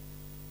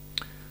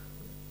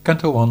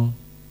Canto 1,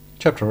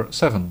 Chapter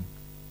 7.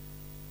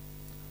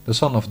 The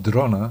Son of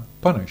Droṇa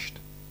Punished.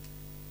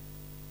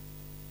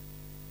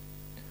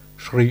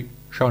 Sri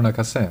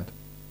Shaunaka said,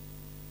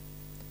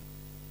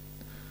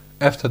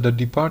 after the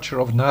departure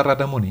of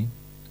Narada Muni,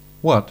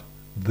 what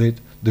did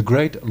the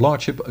great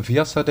Lordship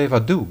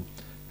Vyasadeva do,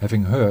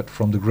 having heard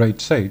from the great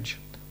sage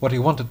what he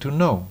wanted to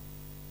know?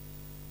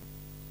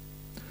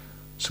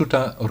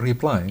 Sutta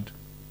replied,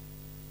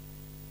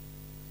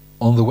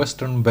 on the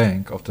western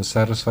bank of the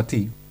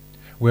Sarasvati,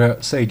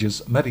 where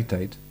sages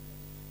meditate,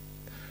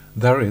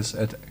 there is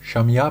at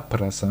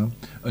Shamyaprasa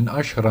an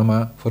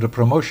ashrama for the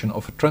promotion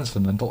of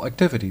transcendental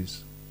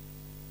activities.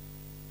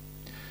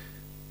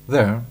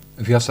 There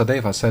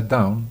Vyasadeva sat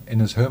down in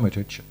his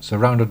hermitage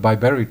surrounded by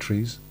berry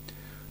trees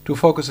to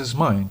focus his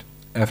mind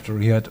after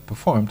he had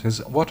performed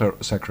his water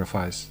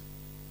sacrifice.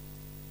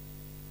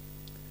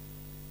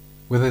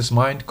 With his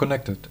mind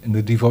connected in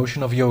the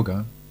devotion of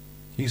yoga,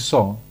 he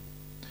saw,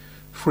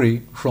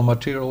 free from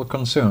material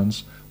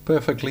concerns,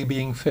 perfectly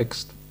being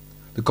fixed,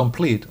 the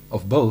complete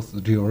of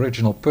both the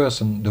original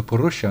person, the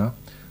Purusha,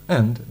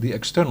 and the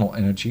external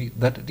energy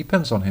that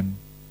depends on him.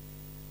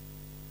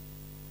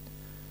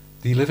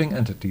 The living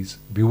entities,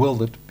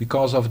 bewildered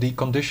because of the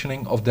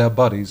conditioning of their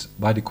bodies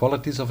by the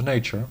qualities of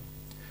nature,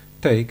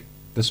 take,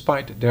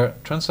 despite their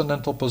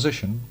transcendental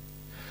position,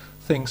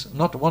 things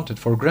not wanted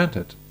for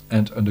granted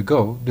and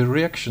undergo the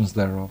reactions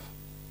thereof.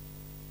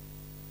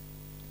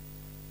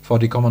 For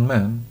the common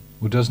man,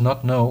 who does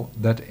not know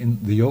that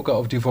in the yoga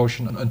of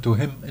devotion unto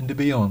him in the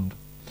beyond,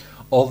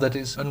 all that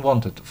is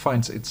unwanted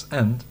finds its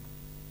end,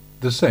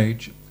 the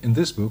sage in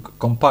this book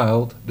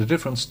compiled the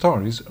different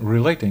stories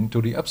relating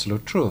to the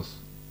absolute truth.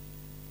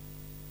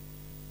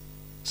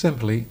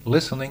 Simply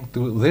listening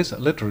to this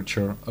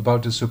literature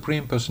about the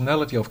Supreme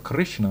Personality of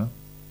Krishna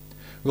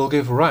will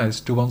give rise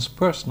to one's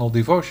personal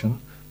devotion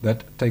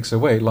that takes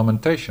away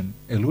lamentation,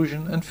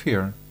 illusion and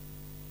fear.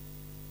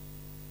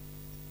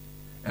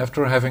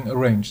 After having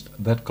arranged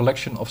that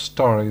collection of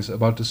stories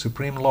about the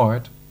Supreme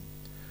Lord,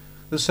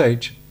 the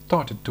sage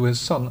taught it to his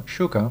son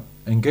Shuka,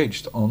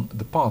 engaged on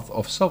the path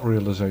of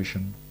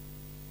self-realization.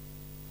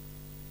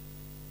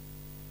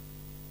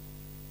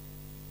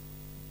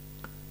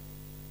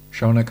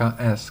 Shaunaka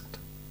asked,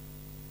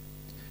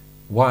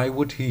 why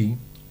would he,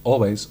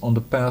 always on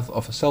the path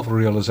of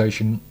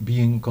self-realization,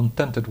 being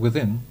contented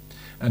within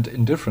and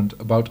indifferent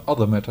about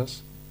other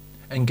matters,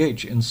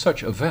 engage in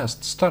such a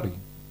vast study?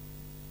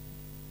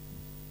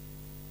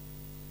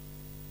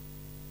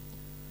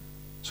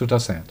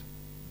 Sutta said,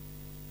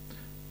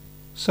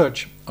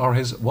 such are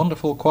his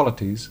wonderful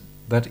qualities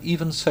that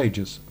even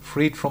sages,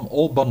 freed from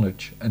all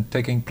bondage and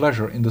taking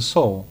pleasure in the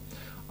soul,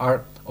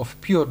 are of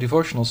pure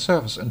devotional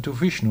service unto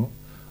Vishnu,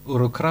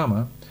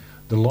 Urukrama,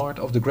 the Lord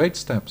of the great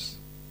steps.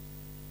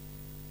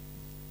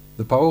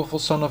 The powerful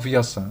son of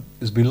Vyasa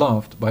is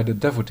beloved by the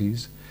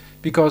devotees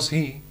because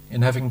he,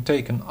 in having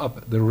taken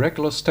up the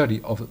regular study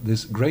of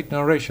this great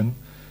narration,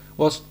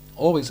 was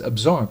always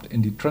absorbed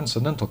in the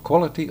transcendental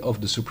quality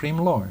of the Supreme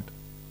Lord.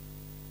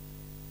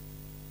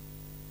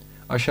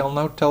 I shall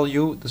now tell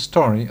you the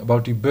story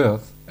about the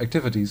birth,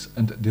 activities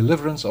and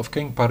deliverance of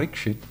King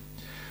Parikshit,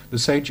 the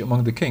sage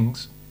among the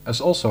kings, as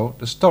also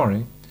the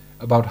story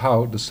about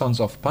how the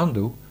sons of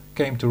Pandu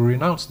came to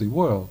renounce the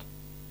world.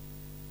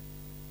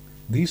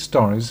 These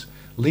stories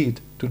lead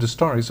to the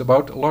stories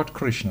about Lord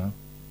Krishna.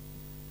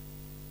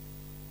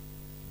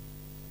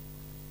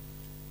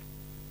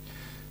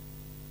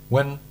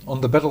 When,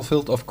 on the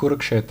battlefield of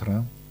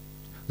Kurukshetra,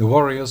 the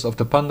warriors of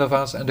the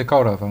Pandavas and the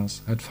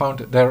Kauravas had found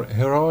their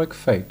heroic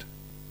fate,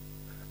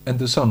 and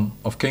the son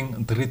of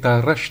King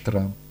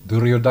Dhritarashtra,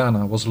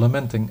 Duryodhana, was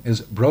lamenting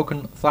his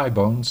broken thigh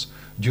bones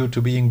due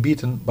to being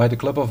beaten by the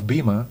club of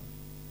Bhima,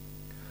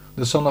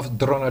 the son of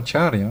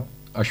Dronacharya,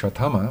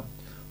 Ashwathama,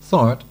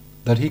 thought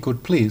that he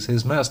could please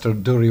his master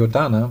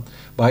Duryodhana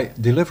by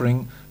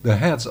delivering the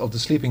heads of the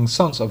sleeping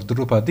sons of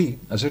Drupadi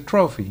as a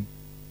trophy.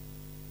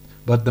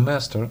 But the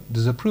master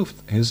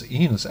disapproved his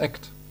heinous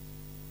act.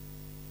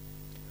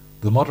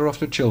 The mother of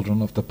the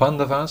children of the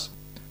Pandavas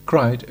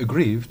cried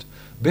aggrieved,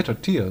 bitter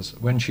tears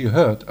when she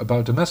heard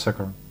about the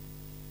massacre.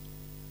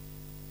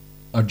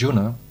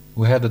 Arjuna,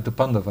 who headed the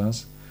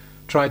Pandavas,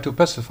 tried to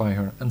pacify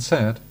her and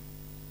said,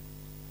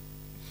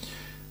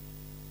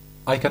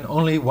 I can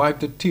only wipe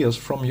the tears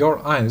from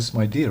your eyes,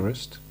 my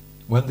dearest,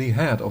 when the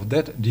head of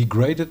that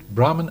degraded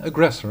Brahmin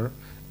aggressor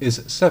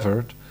is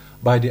severed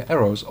by the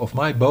arrows of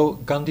my bow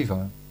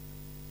Gandiva.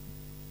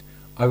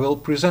 I will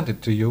present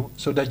it to you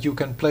so that you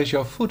can place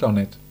your foot on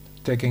it,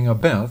 taking a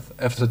bath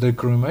after the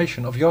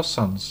cremation of your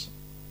sons.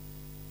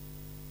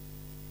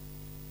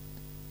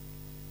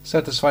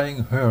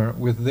 Satisfying her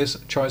with this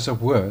choice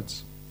of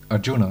words,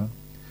 Arjuna,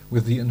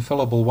 with the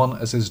infallible one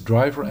as his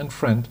driver and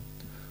friend,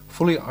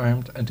 fully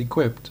armed and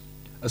equipped,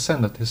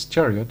 ascended his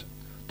chariot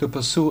to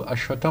pursue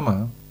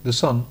Ashwatthama, the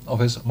son of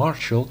his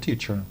martial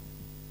teacher.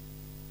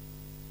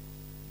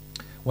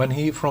 When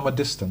he from a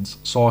distance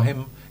saw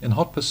him in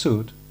hot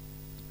pursuit,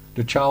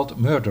 the child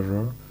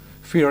murderer,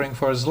 fearing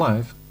for his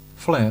life,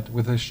 fled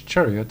with his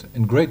chariot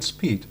in great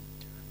speed,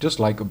 just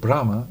like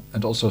Brahma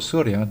and also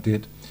Surya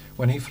did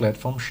when he fled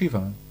from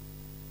Shiva.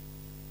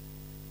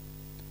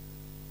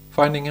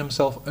 Finding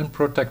himself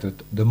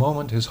unprotected the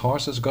moment his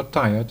horses got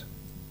tired,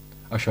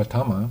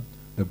 Ashwatthama,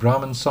 the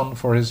Brahman's son,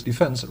 for his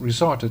defense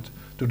resorted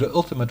to the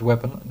ultimate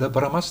weapon, the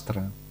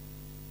Brahmastra.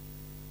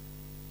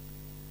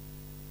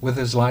 With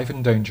his life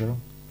in danger,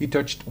 he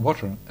touched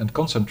water and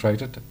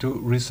concentrated to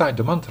recite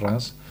the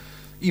mantras,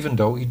 even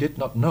though he did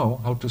not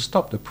know how to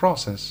stop the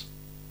process.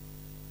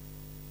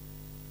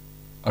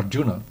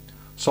 Arjuna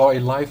saw a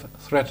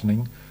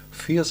life-threatening,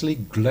 fiercely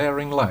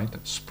glaring light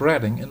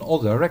spreading in all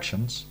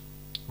directions,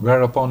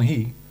 whereupon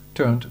he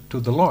turned to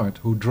the Lord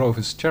who drove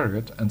his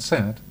chariot and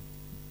said,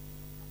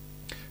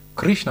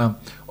 "Krishna,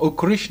 O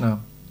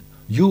Krishna,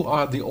 you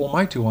are the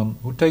Almighty One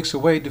who takes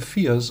away the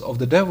fears of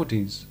the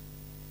devotees.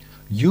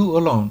 You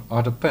alone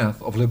are the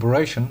path of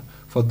liberation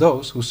for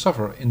those who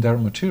suffer in their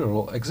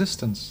material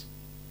existence.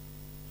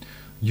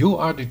 You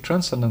are the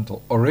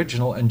transcendental,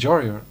 original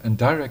enjoyer and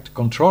direct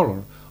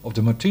controller of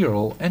the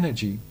material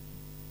energy.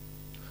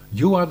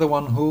 You are the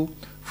one who,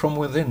 from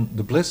within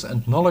the bliss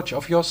and knowledge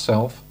of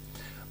yourself,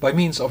 by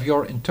means of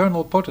your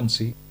internal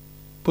potency,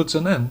 puts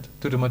an end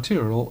to the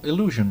material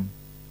illusion.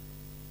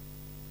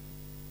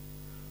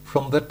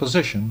 From that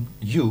position,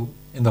 you,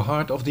 in the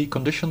heart of the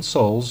conditioned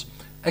souls,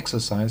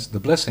 exercise the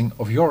blessing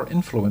of your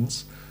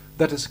influence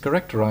that is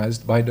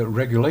characterized by the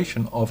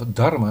regulation of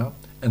dharma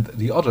and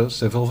the other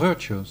civil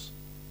virtues.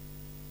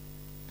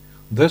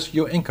 Thus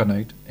you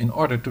incarnate in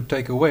order to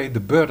take away the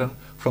burden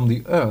from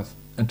the earth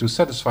and to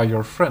satisfy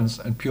your friends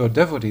and pure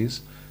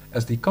devotees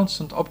as the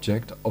constant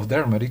object of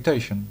their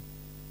meditation.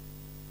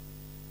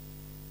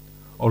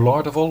 O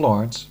Lord of all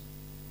lords,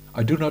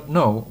 I do not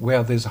know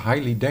where this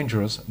highly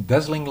dangerous,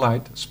 dazzling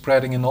light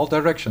spreading in all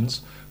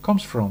directions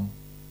comes from."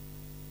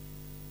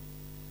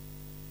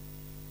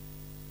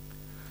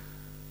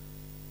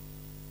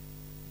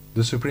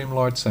 The Supreme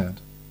Lord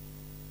said,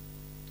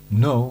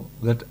 "Know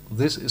that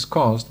this is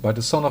caused by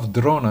the son of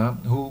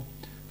Droṇa who,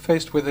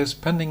 faced with his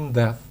pending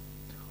death,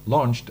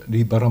 launched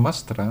the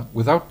Brahmastra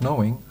without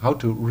knowing how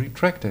to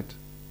retract it.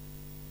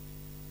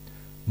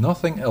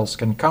 Nothing else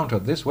can counter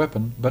this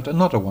weapon but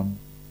another one.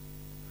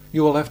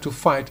 You will have to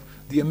fight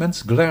the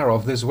immense glare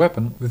of this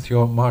weapon with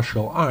your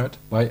martial art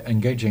by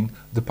engaging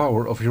the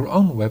power of your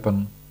own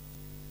weapon."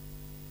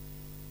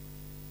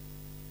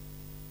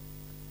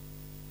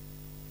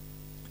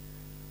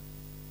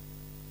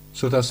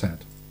 Sutta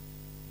said,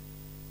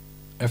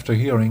 after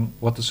hearing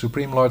what the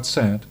Supreme Lord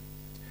said,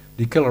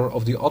 the killer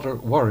of the other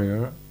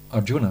warrior,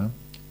 Arjuna,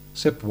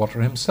 sipped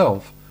water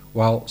himself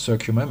while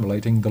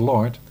circumambulating the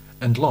Lord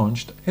and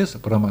launched his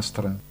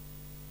Brahmastra.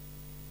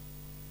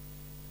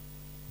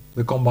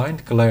 The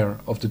combined glare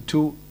of the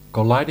two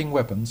colliding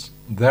weapons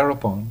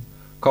thereupon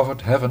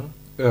covered heaven,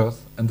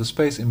 earth, and the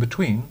space in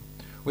between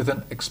with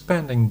an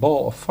expanding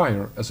ball of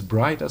fire as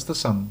bright as the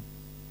sun.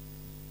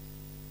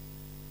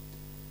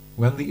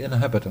 When the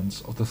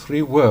inhabitants of the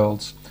three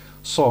worlds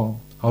saw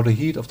how the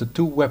heat of the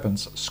two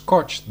weapons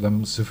scorched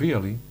them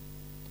severely,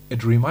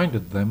 it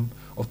reminded them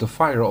of the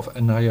fire of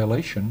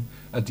annihilation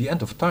at the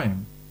end of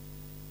time.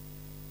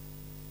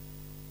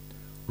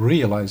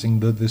 Realizing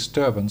the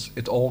disturbance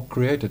it all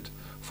created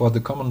for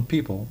the common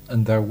people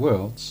and their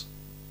worlds,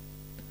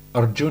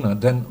 Arjuna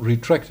then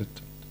retracted,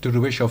 to the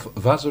wish of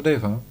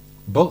Vasudeva,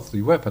 both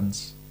the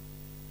weapons.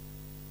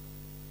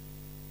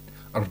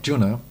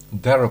 Arjuna,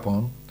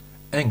 thereupon,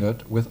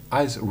 angered with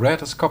eyes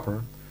red as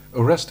copper,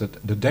 arrested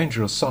the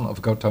dangerous son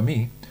of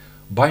Gautami,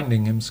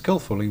 binding him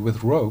skillfully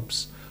with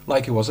ropes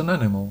like he was an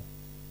animal.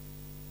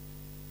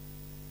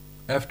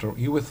 After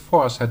he with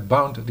force had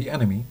bound the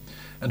enemy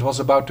and was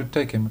about to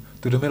take him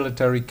to the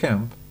military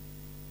camp,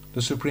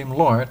 the Supreme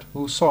Lord,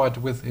 who saw it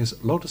with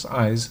his lotus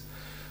eyes,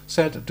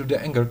 said to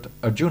the angered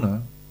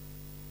Arjuna,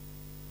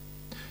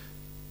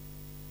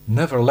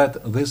 "Never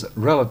let this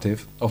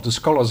relative of the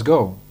scholars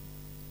go.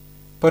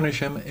 Punish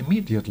him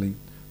immediately,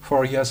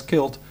 for he has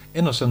killed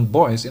innocent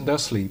boys in their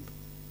sleep.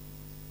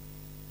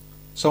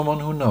 Someone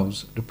who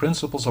knows the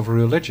principles of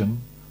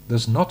religion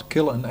does not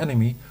kill an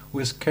enemy who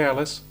is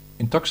careless,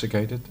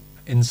 intoxicated,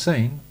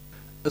 insane,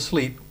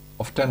 asleep,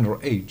 of tender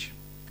age,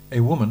 a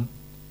woman,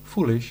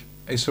 foolish,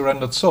 a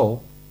surrendered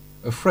soul,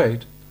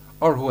 afraid,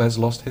 or who has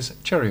lost his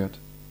chariot.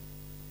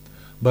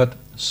 But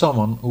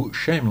someone who,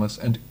 shameless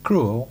and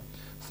cruel,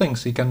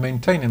 thinks he can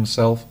maintain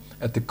himself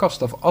at the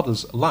cost of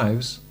others'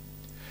 lives,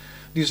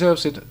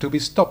 deserves it to be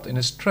stopped in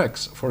his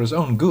tracks for his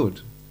own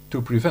good,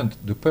 to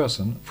prevent the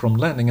person from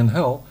landing in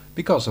hell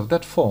because of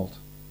that fault.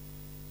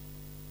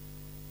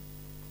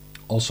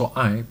 Also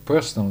I,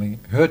 personally,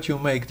 heard you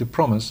make the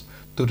promise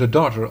to the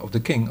daughter of the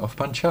king of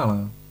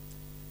Panchala.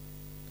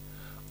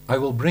 I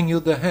will bring you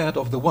the head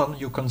of the one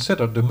you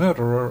consider the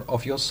murderer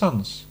of your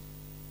sons.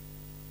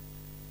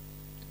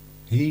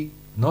 He,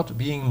 not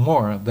being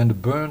more than the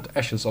burnt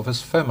ashes of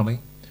his family,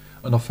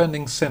 an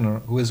offending sinner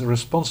who is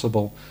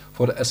responsible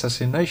for the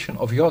assassination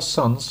of your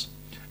sons,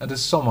 and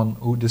is someone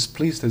who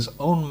displeased his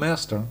own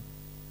master,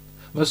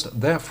 must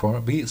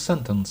therefore be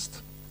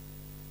sentenced."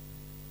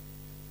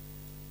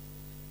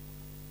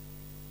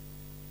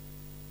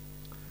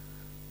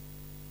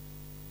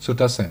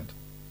 Sutta said,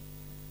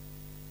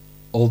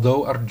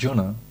 although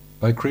Arjuna,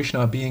 by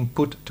Krishna being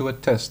put to a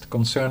test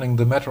concerning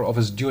the matter of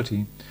his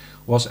duty,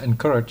 was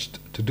encouraged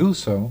to do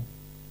so,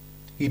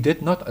 he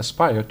did not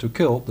aspire to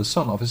kill the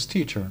son of his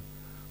teacher,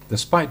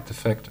 despite the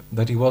fact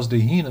that he was the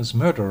heinous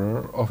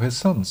murderer of his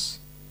sons.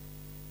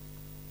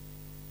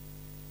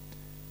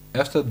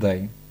 After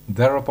they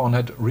thereupon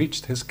had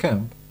reached his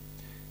camp,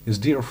 his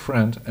dear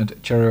friend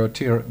and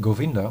charioteer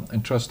Govinda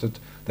entrusted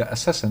the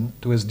assassin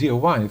to his dear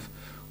wife,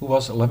 who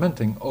was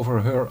lamenting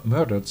over her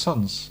murdered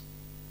sons.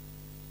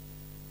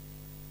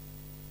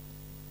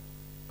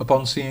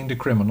 Upon seeing the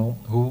criminal,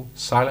 who,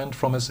 silent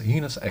from his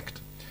heinous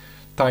act,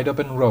 tied up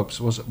in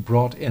ropes, was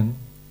brought in,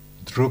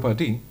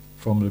 Draupadi,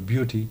 from the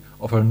beauty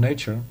of her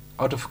nature,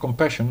 out of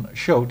compassion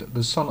showed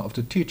the son of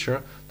the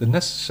teacher the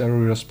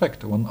necessary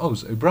respect one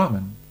owes a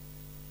Brahmin.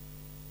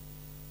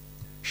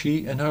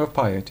 She, in her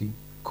piety,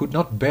 could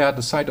not bear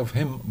the sight of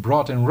him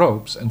brought in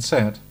ropes, and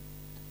said,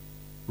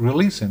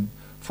 "Release him,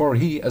 for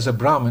he as a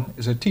Brahmin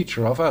is a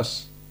teacher of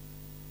us.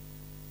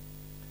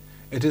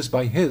 It is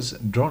by his,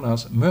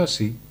 Drona's,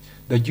 mercy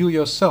that you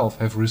yourself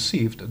have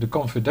received the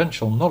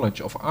confidential knowledge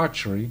of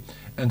archery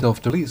and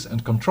of the release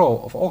and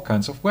control of all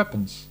kinds of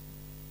weapons.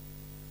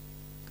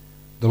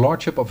 The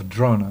lordship of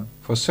Drona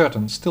for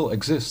certain still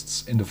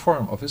exists in the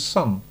form of his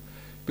son,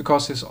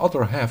 because his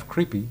other half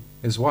Kripi,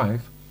 his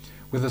wife,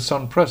 with the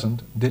son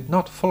present, did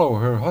not follow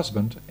her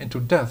husband into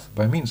death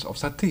by means of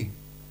sati.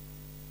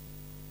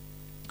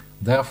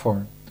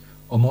 Therefore,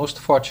 O most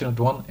fortunate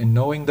one in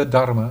knowing the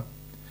Dharma,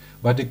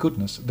 by the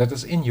goodness that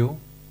is in you,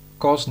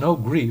 cause no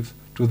grief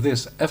to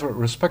this ever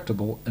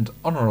respectable and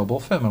honorable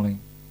family.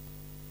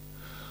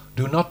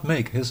 Do not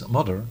make his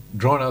mother,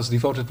 Drona's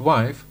devoted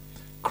wife,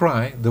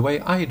 cry the way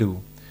I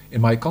do, in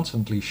my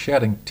constantly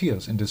shedding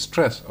tears in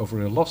distress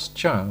over a lost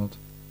child.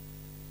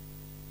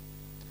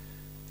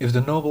 If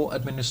the noble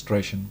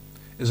administration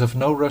is of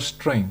no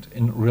restraint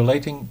in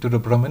relating to the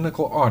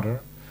Brahminical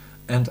order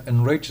and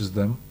enrages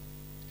them,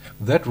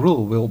 that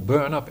rule will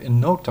burn up in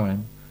no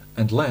time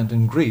and land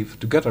in grief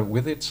together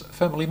with its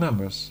family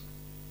members.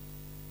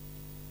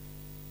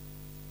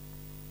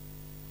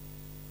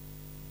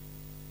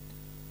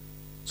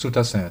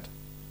 Sutta said,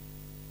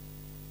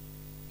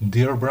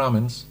 Dear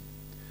Brahmins,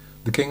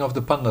 the king of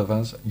the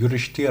Pandavas,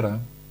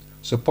 Yudhishthira,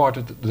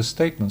 supported the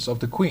statements of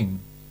the queen,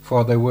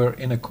 for they were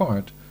in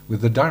accord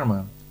with the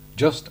Dharma,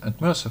 just and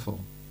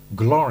merciful,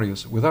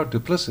 glorious without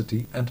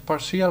duplicity and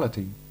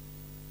partiality.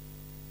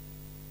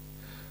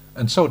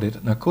 And so did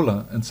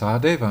Nakula and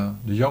Sahadeva,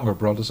 the younger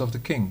brothers of the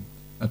king,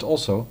 and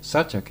also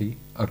Satyaki,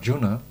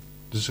 Arjuna,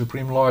 the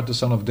Supreme Lord, the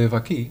son of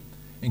Devaki,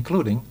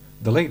 including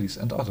the ladies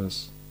and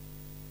others.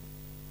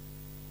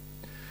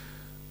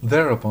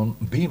 Thereupon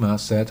Bhima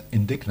said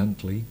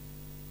indignantly,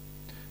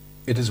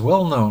 It is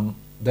well known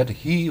that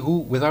he who,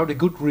 without a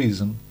good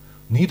reason,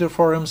 neither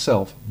for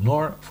himself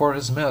nor for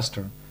his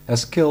master,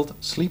 has killed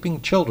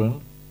sleeping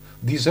children,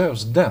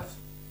 deserves death.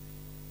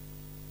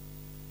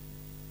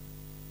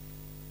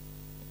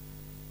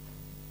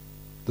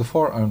 The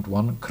four-armed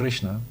one,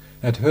 Krishna,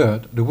 had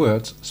heard the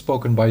words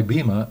spoken by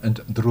Bhima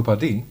and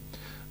Draupadi,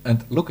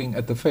 and looking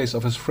at the face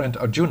of his friend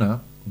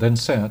Arjuna, then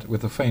said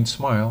with a faint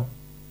smile,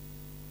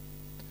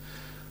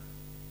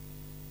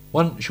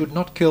 One should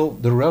not kill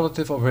the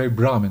relative of a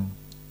Brahmin,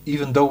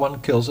 even though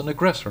one kills an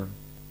aggressor.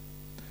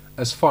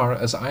 As far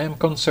as I am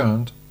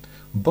concerned,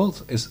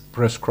 both is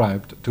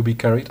prescribed to be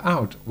carried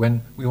out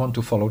when we want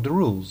to follow the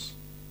rules.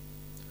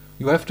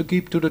 You have to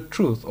keep to the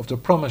truth of the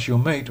promise you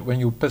made when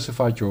you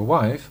pacified your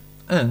wife,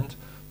 and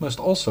must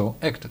also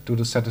act to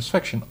the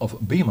satisfaction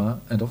of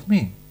Bhima and of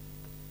me.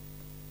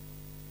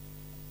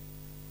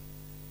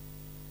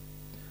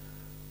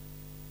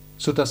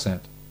 Sutta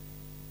said,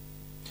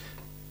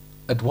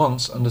 At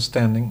once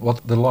understanding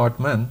what the Lord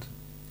meant,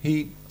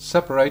 he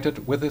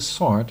separated with his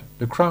sword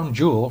the crown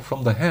jewel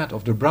from the head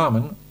of the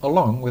Brahmin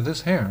along with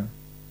his hair.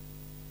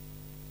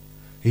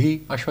 He,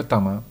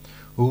 Ashwatthama,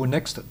 who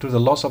next to the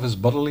loss of his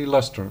bodily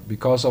luster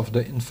because of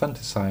the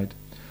infanticide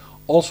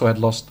also had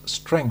lost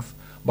strength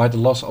by the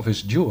loss of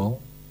his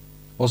jewel,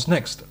 was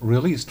next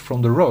released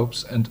from the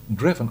ropes and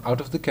driven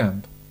out of the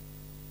camp.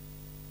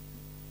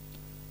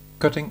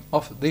 Cutting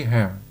off the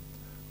hair,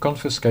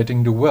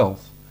 confiscating the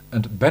wealth,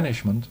 and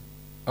banishment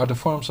are the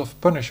forms of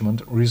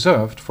punishment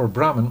reserved for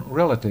Brahmin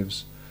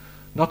relatives,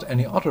 not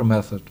any other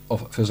method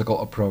of physical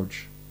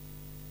approach.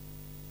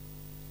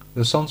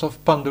 The sons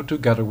of Pandu,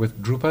 together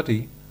with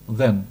Draupadi,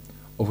 then,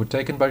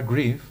 overtaken by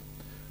grief,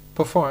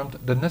 performed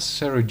the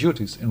necessary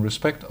duties in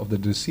respect of the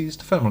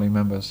deceased family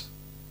members.